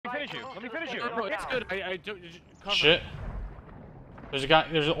finish you. Let me finish you. No, it's good. I don't. Cover. Shit. There's a guy.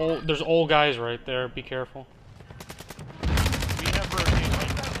 There's old guys right there. Be careful. We have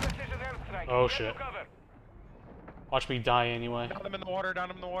rotation. Oh shit. Watch me die anyway. Down him in the water. Down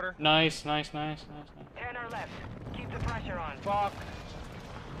him in the water. Nice. 10 are left. Keep the pressure on. Fuck.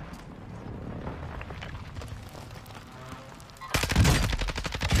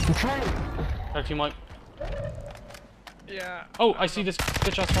 Our team wipe. Yeah. Oh, I see this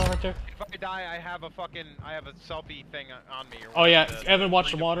bitch I saw right there. If I die, I have a selfie thing on me. Oh yeah, Evan,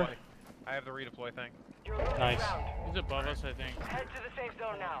 watch the water. I have the redeploy thing. Nice. He's above us, I think. Head to the safe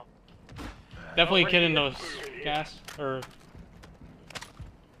zone now. Definitely a kid in those gas or.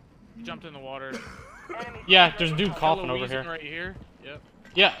 He jumped in the water. Yeah, there's a dude coughing over Louisian here. right here. Yep.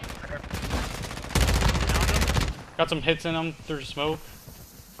 Yeah. Got some hits in him through the smoke.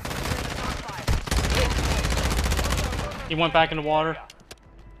 He went back in the water.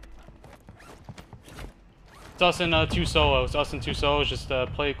 It's us and 2 solos. Us and 2 solos. Just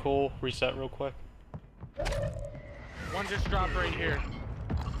play cool, reset real quick. One just dropped right here.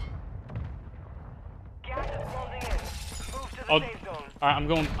 Gas is closing in. Move to the Oh, safe zone. all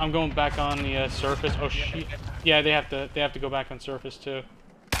right, I'm going back on the surface. Oh shit. Yeah, they have to go back on surface too.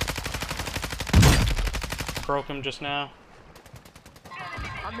 Broke him just now.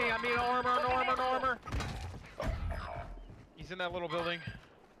 On me, no armor. He's in that little building.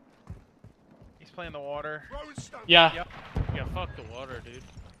 He's playing the water. Yeah. Yep. Yeah, fuck the water, dude.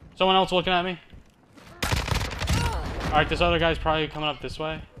 Someone else looking at me. All right, this other guy's probably coming up this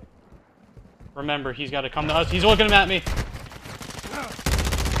way. Remember, he's got to come to us. He's looking at me.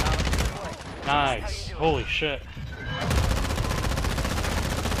 Nice. Holy shit.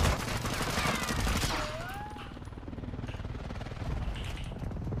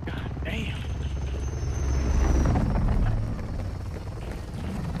 Damn.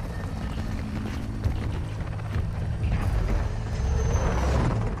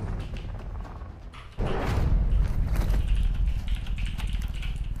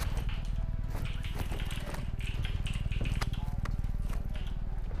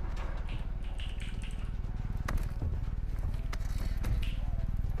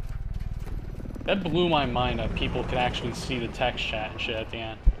 That blew my mind that people could actually see the text chat and shit at the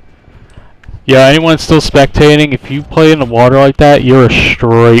end. Yeah, anyone still spectating, if you play in the water like that, you're a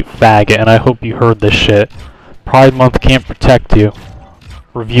straight faggot, and I hope you heard this shit. Pride Month can't protect you.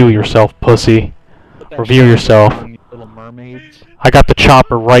 Review yourself, pussy. Review yourself. Little mermaids. I got the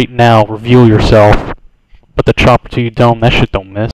chopper right now. Review yourself. Put the chopper to your dome. That shit don't miss.